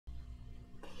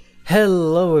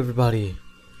Hello everybody,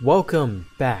 welcome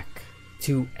back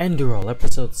to Enderal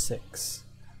episode 6.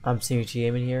 I'm Sinuchi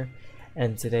Gaming here,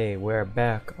 and today we're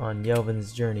back on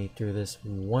Yelvin's journey through this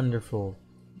wonderful,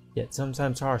 yet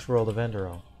sometimes harsh world of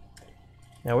Enderal.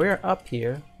 Now we're up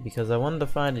here because I wanted to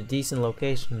find a decent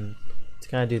location to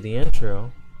kind of do the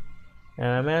intro, and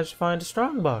I managed to find a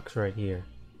strongbox right here.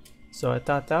 So I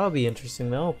thought that would be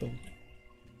interesting to open.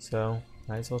 So,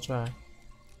 might as well try.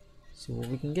 See what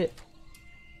we can get.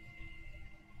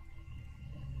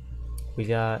 We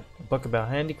got a book about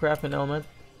handicraft and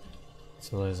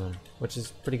elementalism, which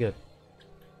is pretty good.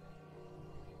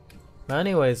 But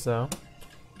anyways though,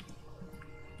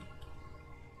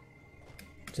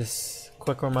 just a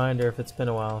quick reminder, if it's been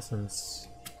a while since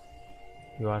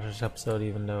you watched this episode,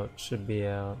 even though it should be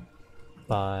out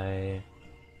by...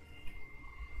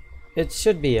 It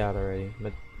should be out already,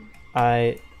 but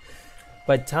by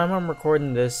the time I'm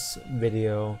recording this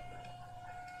video,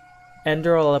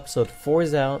 Enderal episode 4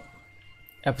 is out.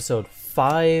 Episode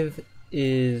 5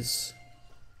 is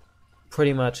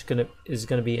pretty much gonna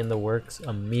be in the works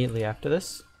immediately after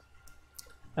this,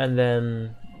 and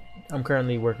then I'm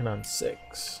currently working on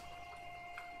 6.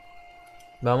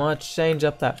 But I'm gonna change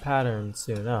up that pattern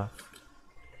soon enough,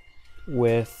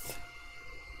 with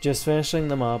just finishing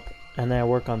them up, and then I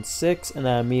work on 6, and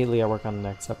then immediately I work on the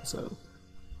next episode.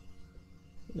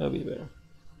 That'll be better.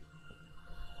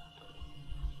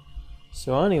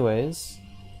 So anyways,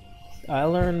 I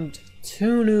learned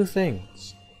 2 new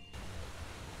things.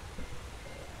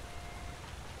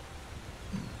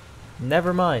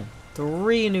 Never mind,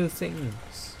 3 new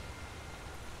things.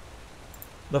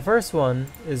 The first one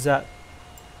is that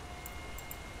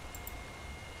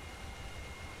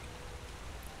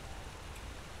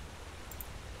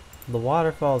the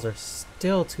waterfalls are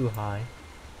still too high.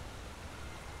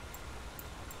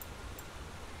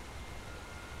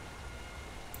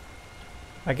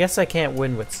 I guess I can't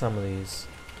win with some of these.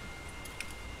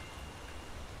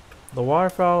 The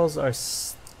waterfalls are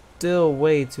still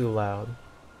way too loud.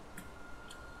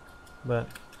 But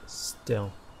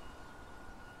still.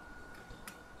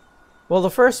 Well,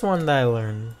 the first one that I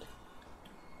learned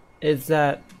is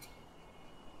that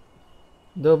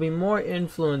there'll be more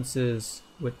influences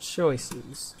with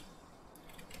choices.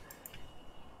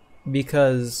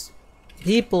 Because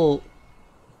people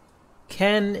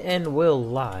can and will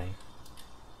lie.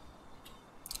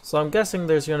 So I'm guessing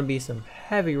there's going to be some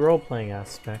heavy role-playing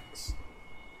aspects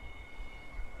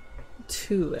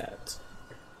to that.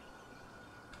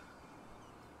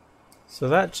 So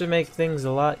that should make things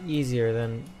a lot easier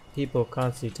than people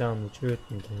constantly telling the truth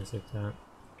and things like that.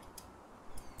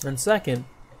 And second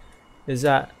is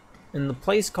that in the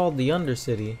place called the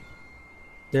Undercity,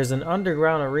 there's an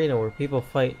underground arena where people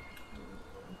fight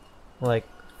like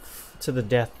to the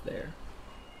death there.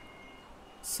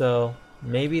 So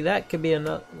maybe that could be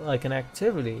like an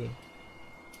activity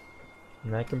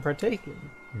and I can partake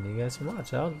in. And you guys can watch.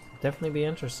 That'll definitely be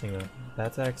interesting if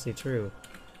that's actually true.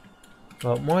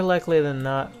 Well, more likely than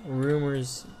not,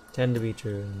 rumors tend to be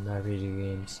true in RPG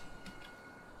games.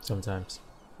 Sometimes.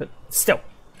 But still.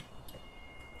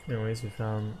 Anyways, we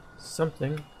found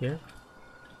something here.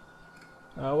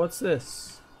 What's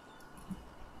this?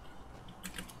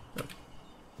 Oh.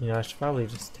 You know, I should probably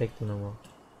just take the normal.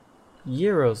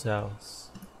 Yero's house.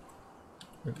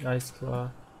 An ice claw.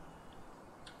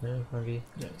 Yeah, maybe.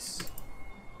 Nice.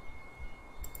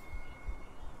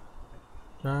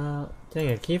 Dang,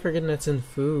 I keep forgetting it's in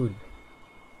food.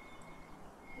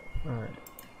 Alright.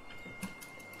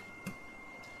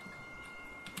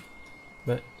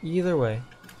 But either way.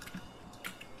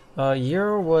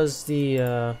 Yero was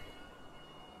the,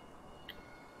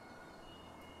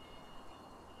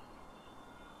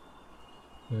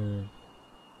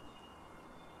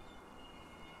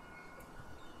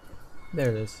 There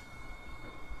it is.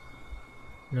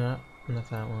 No, not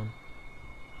that one.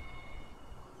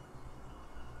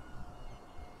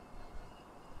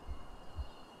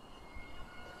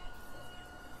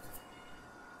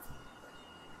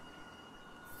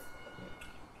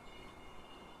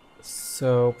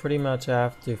 So pretty much I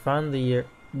have to find the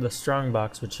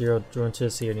strongbox which Yero went to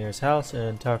see near his house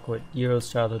and talk with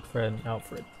Yero's childhood friend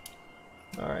Alfred.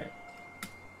 Alright.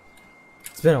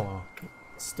 It's been a while.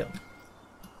 Still.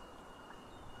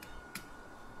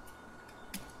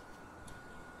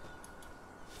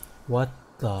 What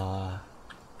the...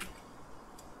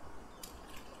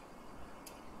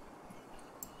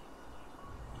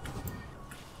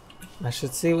 I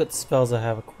should see what spells I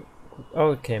have.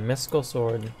 Okay, mystical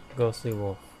sword, ghostly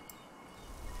wolf.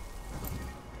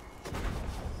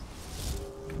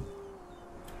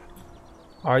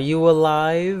 Are you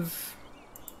alive?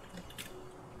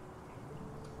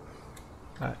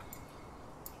 Alright.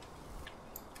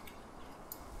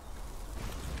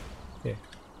 Okay.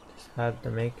 Just had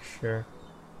to make sure.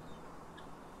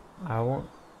 I won't.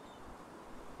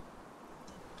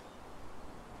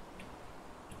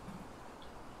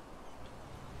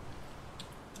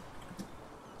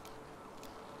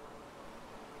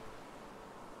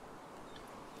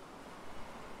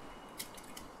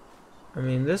 I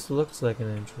mean, this looks like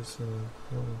an interesting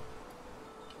one.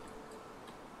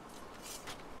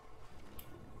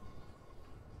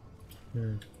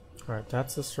 Alright,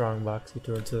 that's the strong box you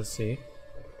threw into the sea.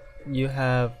 You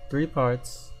have 3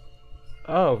 parts.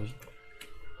 Oh,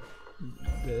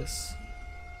 this.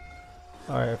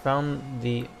 Alright, I found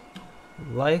the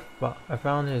life box. I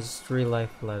found his 3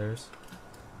 life letters.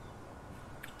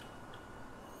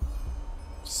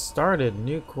 Started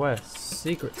new quest.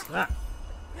 Secrets. Ah!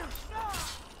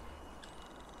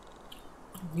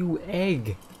 You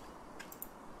egg!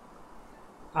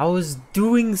 I was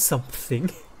doing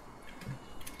something.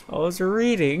 I was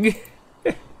reading.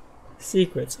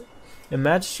 Secrets. In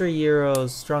Magistrate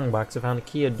Yero's strongbox, I found a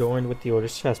key adorned with the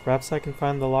Order's chest. Perhaps I can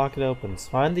find the lock it opens.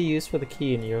 Find the use for the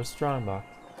key in Yero's strongbox.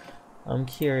 I'm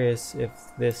curious if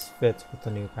this fits with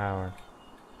the new power.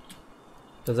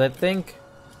 Because I think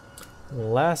in the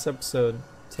last episode,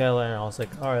 Taylor and I was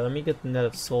like, alright, let me get the Net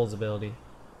of Souls ability.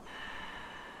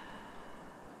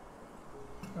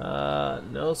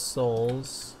 No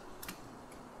souls.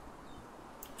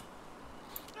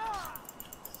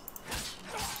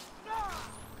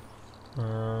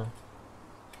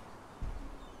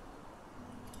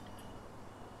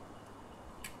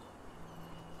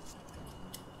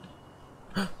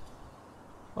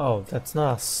 Oh, that's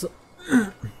not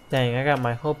a dang, I got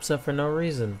my hopes up for no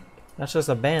reason. That's just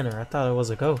a banner. I thought it was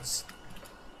a ghost.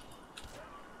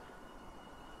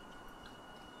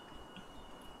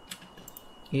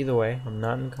 Either way, I'm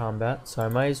not in combat, so I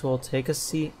might as well take a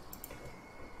seat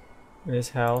in his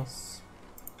house.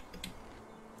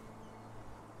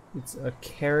 It's a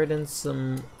carrot and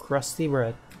some crusty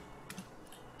bread.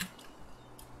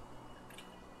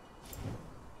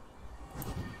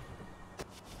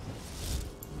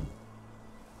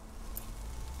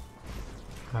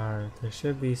 Alright, there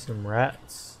should be some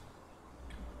rats.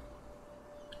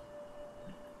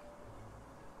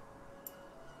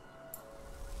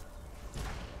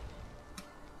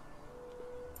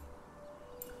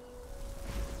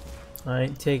 I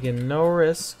ain't taking no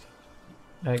risk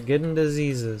at getting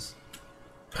diseases.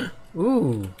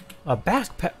 Ooh, a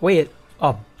backpack. Wait,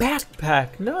 a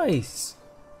backpack. Nice.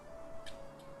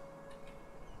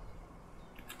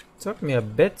 Took me a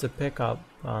bit to pick up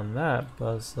on that, but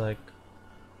I was like,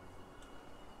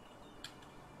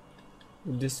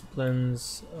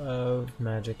 disciplines of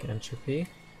magic entropy.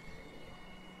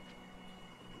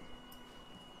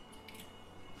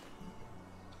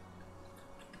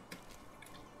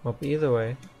 Well, either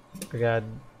way, I got a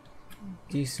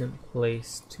decent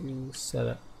place to set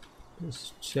up.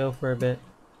 Just chill for a bit.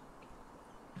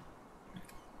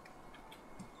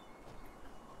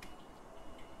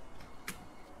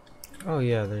 Oh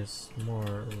yeah, there's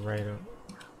more right over.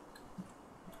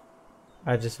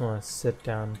 I just want to sit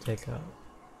down and take a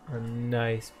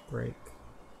nice break.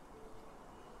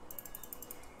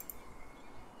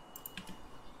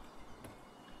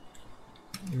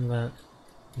 Not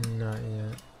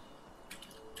yet.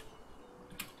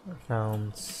 I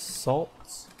found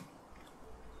salts.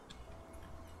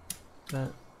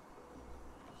 That.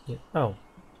 Yeah. Oh.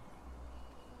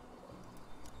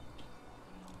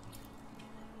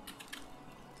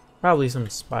 Probably some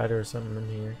spider or something in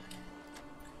here.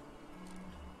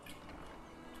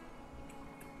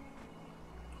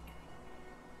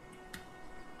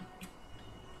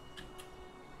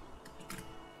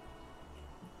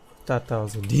 Thought that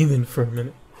was a demon for a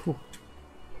minute. Whew.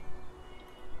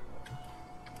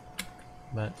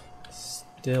 But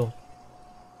still.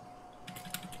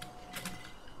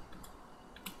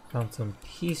 Found some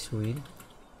peaceweed.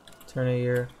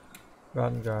 Turnier,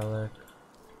 rotten garlic.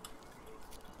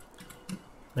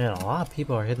 Man, a lot of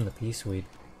people are hitting the peaceweed.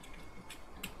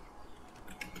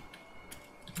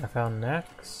 I found an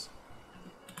axe.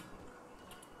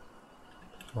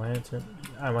 Lantern.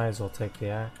 I might as well take the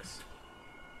axe.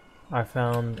 I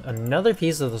found another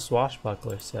piece of the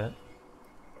swashbuckler set.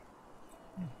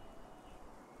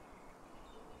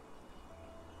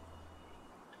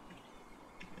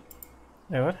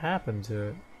 Hey, what happened to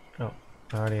it? Oh,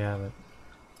 I already have it.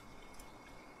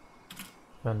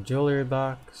 Found jewelry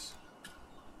box.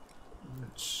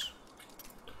 Which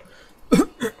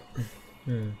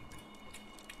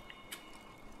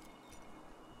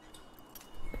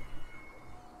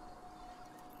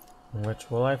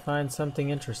Which will I find something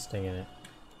interesting in it?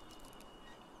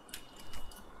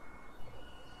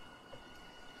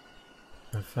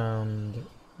 found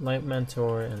Light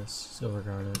Mentor and a Silver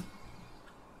Garnet.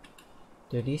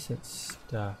 They're decent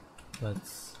stuff.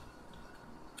 Let's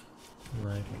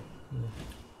like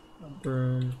a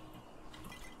broom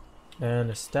and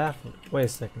a staff. Wait a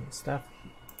second, staff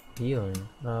healing.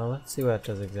 Let's see what it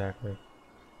does exactly.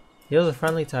 Heals a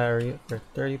friendly target for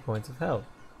 30 points of health.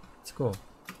 It's cool.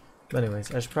 But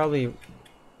anyways, I should probably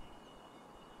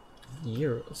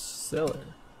Yero Cellar.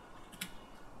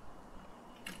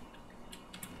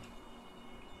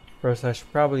 First, I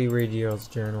should probably read Yero's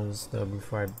journals though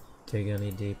before I dig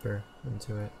any deeper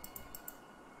into it.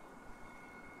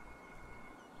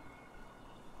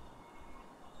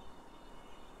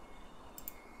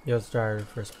 Yero's diary,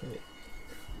 first page.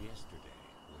 Yesterday,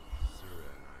 when Sira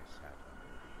and I sat under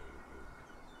the old oak,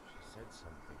 she said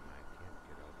something I can't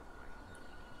get out of my head.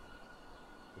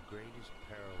 The greatest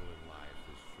peril in life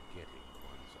is forgetting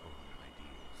one's own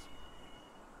ideals.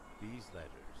 These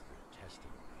letters, the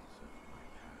testimonies of my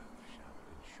path, shall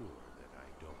ensure that I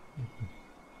don't.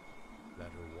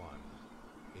 Letter 1,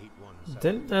 817.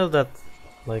 Didn't know that,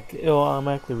 like, it'll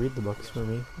automatically read the books for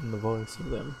me in the voice of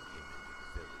them.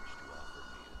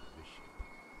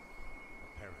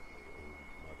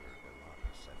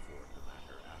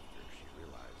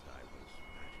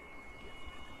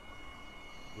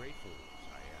 Grateful as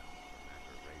I am, the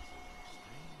matter raises a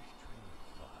strange train of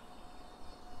thought.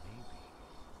 Maybe,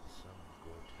 in some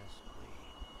grotesque way,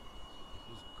 it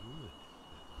was good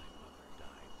that my mother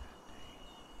died that day.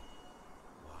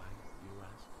 Why, you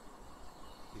ask?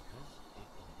 Because it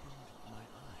opened my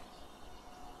eyes.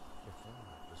 Before,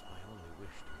 it was my only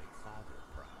wish to make Father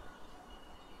proud.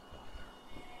 Father,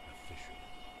 a fisherman.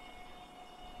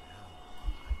 Now,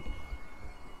 I cannot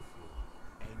help but feel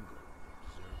anger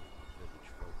observing the village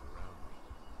folk around me.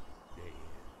 Day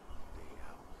in, day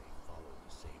out, they follow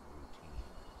the same routine.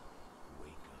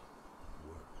 Wake up,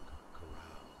 work,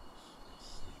 carouse, and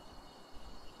sleep.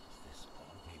 Is this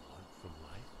all they want from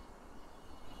life?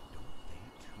 Don't they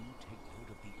too take note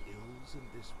of the ills in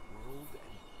this world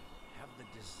and have the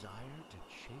desire to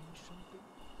change something?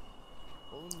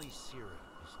 Only Sira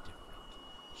is different.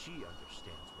 She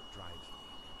understands what drives me,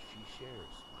 and she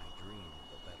shares my dream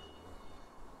of a better world.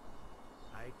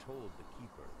 I told the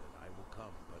keeper that I will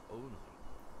come, but only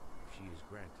if she is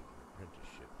granted an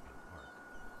apprenticeship in art.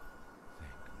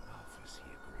 Thank Malthus he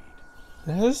agreed.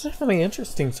 This is definitely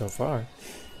interesting so far.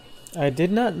 I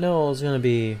did not know it was gonna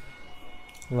be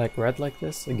like read like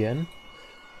this again.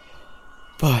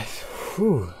 But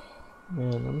whew,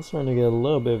 man, I'm starting to get a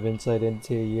little bit of insight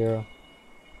into Yero.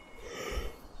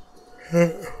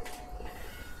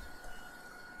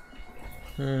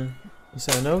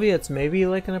 So Novi, it's maybe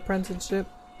like an apprenticeship.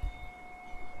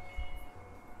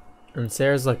 And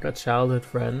Sarah's like a childhood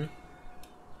friend.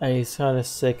 And he's kind of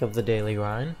sick of the daily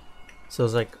grind. So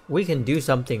it's like, we can do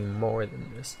something more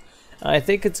than this. I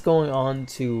think it's going on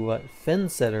to what Finn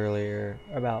said earlier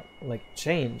about like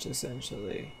change,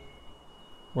 essentially.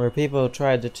 Where people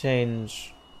tried to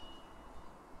change.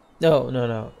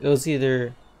 No. It was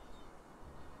either.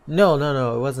 No.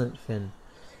 It wasn't Finn.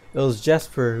 It was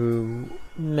Jesper who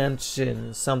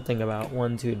mentioned something about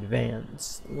one to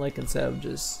advance, like instead of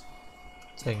just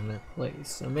taking their place.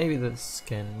 So maybe this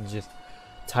can just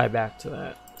tie back to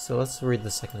that. So let's read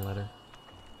the second letter.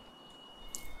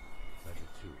 Letter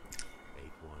 2,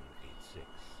 8186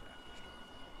 after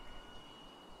Starfall.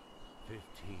 15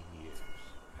 years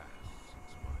have passed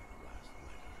since my last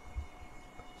letter.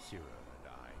 Sira and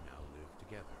I now live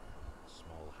together in a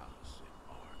small house in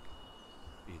Ark.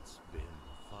 It's been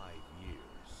 5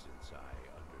 years since I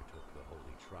undertook the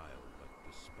holy trial, but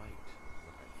despite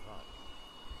what I thought,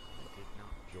 I did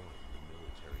not join the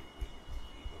military wing of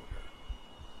the order.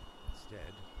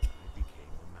 Instead, I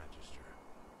became a magister.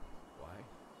 Why?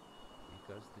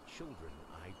 Because the children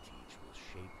I teach will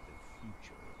shape the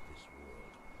future of this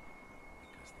world.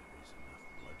 Because there is enough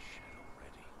bloodshed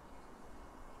already.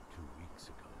 2 weeks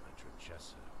ago, the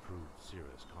Trechessa approved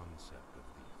Sira's concept of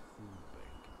the food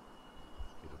bank.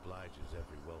 It obliges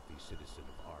every wealthy citizen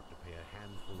of Ark to pay a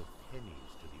handful of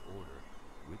pennies to the Order,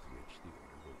 with which the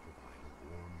Order will provide a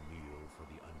warm meal for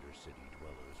the Undercity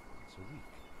dwellers once a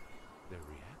week. Their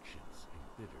reactions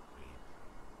embittered me.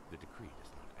 The decree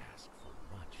does not ask for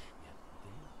much, yet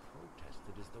they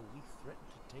protested as though we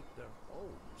threatened to take their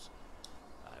homes.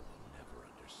 I will never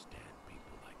understand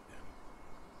people like them.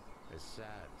 As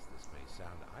sad as this may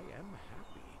sound, I am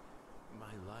happy.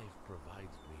 My life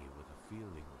provides me with a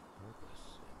feeling of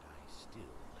purpose, and I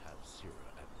still have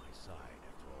Sira at my side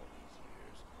after all these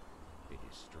years. It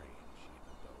is strange,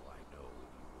 even though I know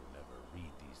you will never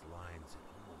read these lines, it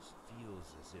almost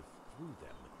feels as if through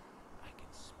them I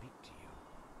can speak to you.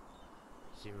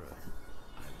 Sira,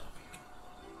 I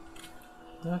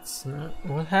That's not...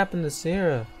 What happened to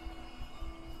Sarah?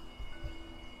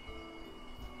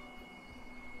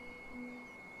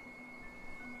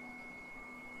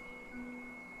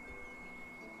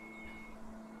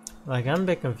 Like, I'm a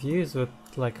bit confused with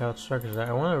like how it's structured.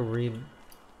 I want to read...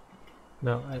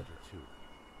 No,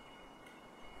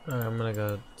 I'm gonna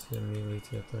go to immediately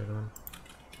to the third one.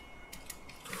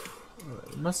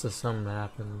 Must have something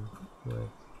happened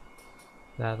with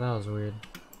that. That was weird.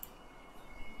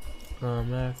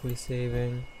 Automatically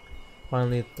saving.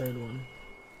 Finally, the third one.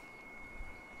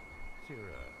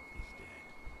 Sira is dead,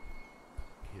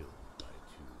 killed by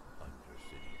two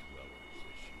undercity dwellers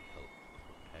as she helped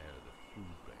prepare the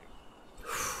food bank.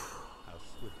 How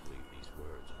swiftly these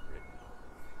words are written.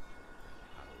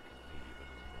 How can I even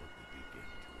remotely begin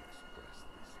to express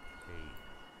this pain,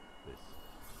 this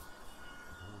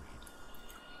void?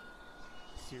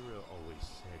 Sira always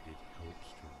said it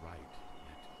helps to write,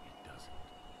 yet it doesn't.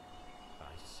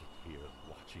 I sit here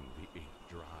watching the ink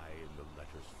dry and the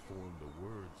letters form the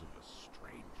words of a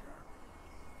stranger.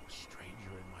 A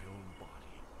stranger in my own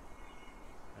body.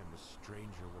 I'm a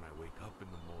stranger when I wake up in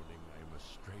the morning. I am a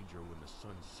stranger when the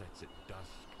sun sets at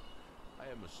dusk. I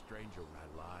am a stranger when I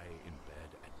lie in bed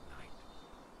at night.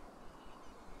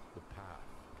 The path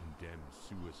condemns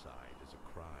suicide as a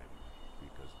crime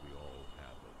because we all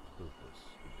have a purpose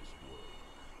in this world.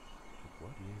 But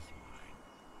what is mine?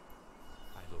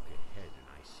 I look ahead and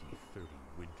I see 30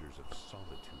 winters of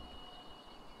solitude.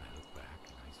 I look back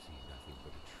and I see nothing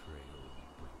but a trail of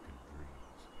broken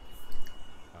dreams.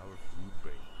 Our food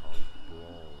bank caused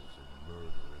brawls and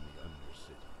murder in the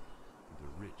undercity.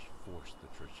 The rich forced the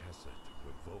Trachessa to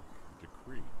revoke the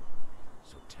decree.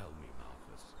 So tell me,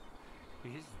 Malthus,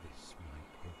 is this my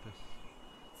purpose?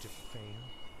 To fail?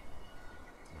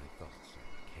 My thoughts are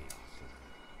chaos and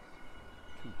I'm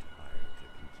too tired to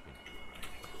continue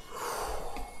writing.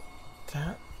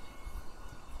 That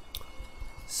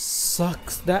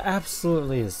sucks. That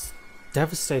absolutely is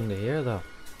devastating to hear, though.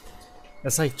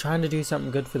 It's like trying to do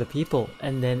something good for the people,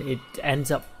 and then it ends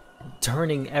up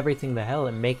turning everything to hell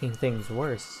and making things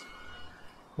worse.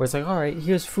 Where it's like, alright,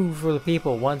 here's food for the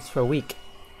people once per week.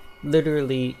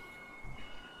 Literally,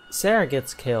 Sarah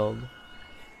gets killed,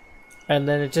 and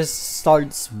then it just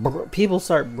starts, people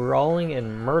start brawling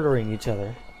and murdering each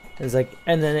other. It's like,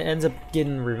 and then it ends up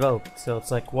getting revoked. So it's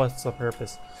like, what's the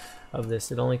purpose of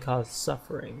this? It only caused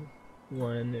suffering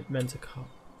when it meant to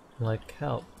like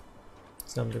help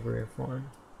some degree or form.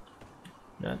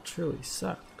 That truly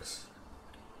sucks,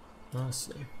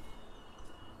 honestly.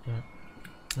 Yeah.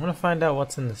 I want to find out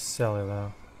what's in the cellar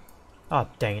though. Oh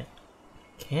dang it!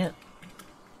 Can't.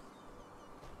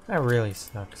 That really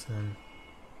sucks, man.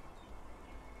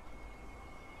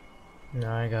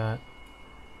 Now I got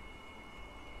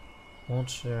Old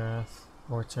Sheriff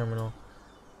or Terminal,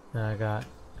 and I got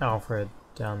Alfred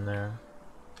down there.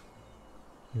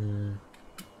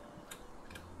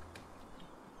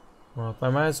 Well, I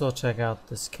might as well check out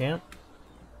this camp.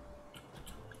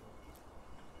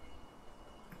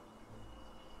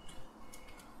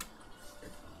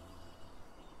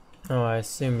 Oh, I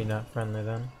assume you're not friendly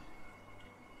then.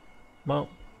 Well,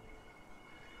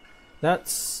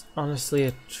 that's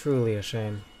honestly truly a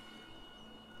shame.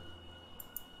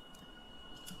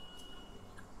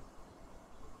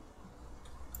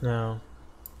 No.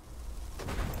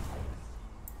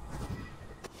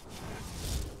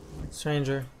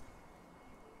 Stranger.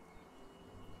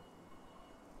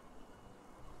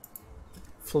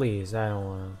 Please, I don't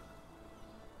want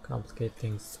to complicate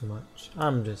things too much.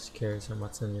 I'm just curious on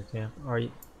what's in your camp. Are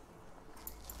you?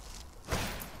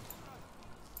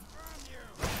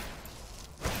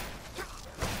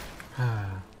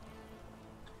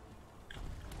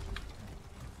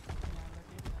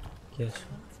 Yes.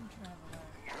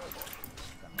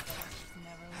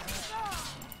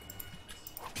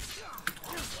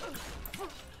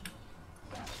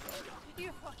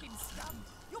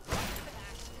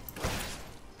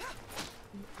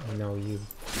 I know you.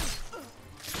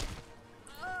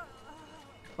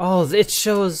 Oh, it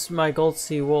shows my Gold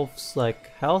Sea Wolf's like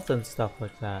health and stuff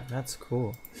like that. That's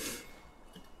cool.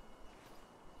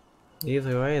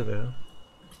 Either way though,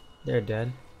 they're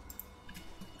dead.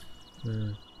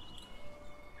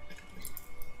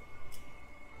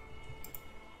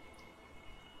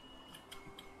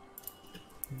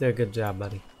 Did a good job,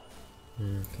 buddy.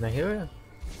 Can I hear it?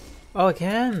 Oh, I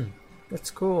can!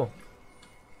 That's cool.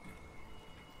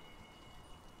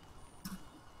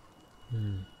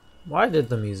 Why did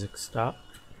the music stop?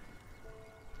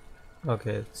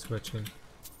 Okay, it's switching.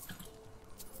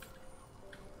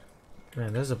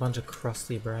 Man, there's a bunch of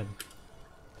crusty bread.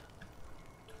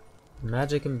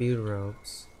 Magic imbued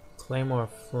robes. Claymore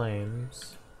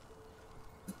flames.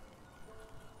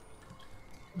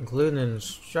 Include an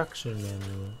instruction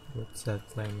manual with said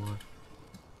Claymore.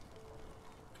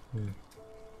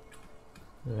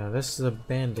 Yeah, this is a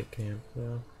bandit camp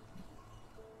though.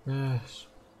 Gosh.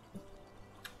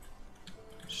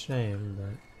 Shame,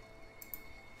 but...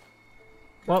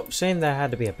 Well, shame that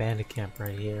had to be a bandit camp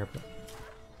right here, but...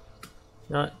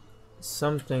 Not...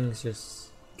 Some things just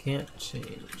can't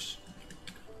change.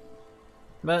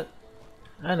 But...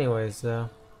 Anyways, though...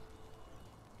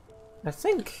 I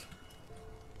think...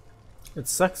 It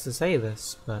sucks to say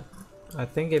this, but... I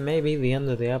think it may be the end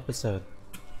of the episode.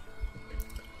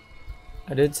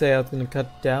 I did say I was going to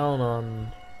cut down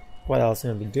on what I was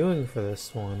going to be doing for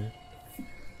this one.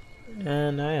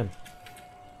 And I am.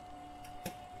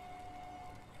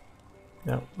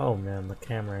 No, oh man, the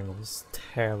camera angle is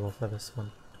terrible for this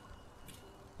one.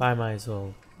 I might as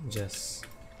well just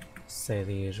say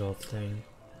the usual thing.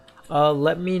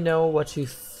 Let me know what you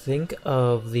think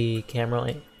of the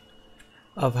camera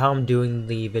of how I'm doing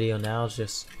the video now. It's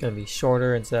just gonna be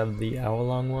shorter instead of the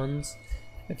hour-long ones.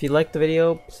 If you like the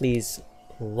video, please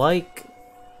like.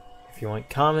 If you want,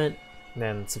 comment,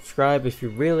 then subscribe if you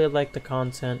really like the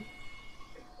content.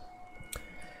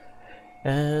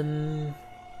 And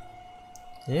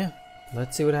yeah,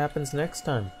 let's see what happens next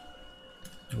time.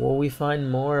 Will we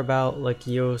find more about like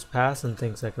Yero's past and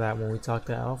things like that when we talk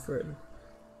to Alfred?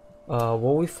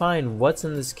 Will we find what's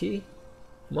in this key?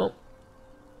 Well,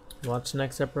 watch the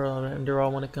next episode of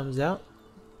Enderal when it comes out,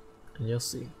 and you'll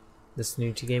see. This is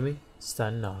New to Gaming,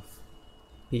 signing off.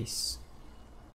 Peace.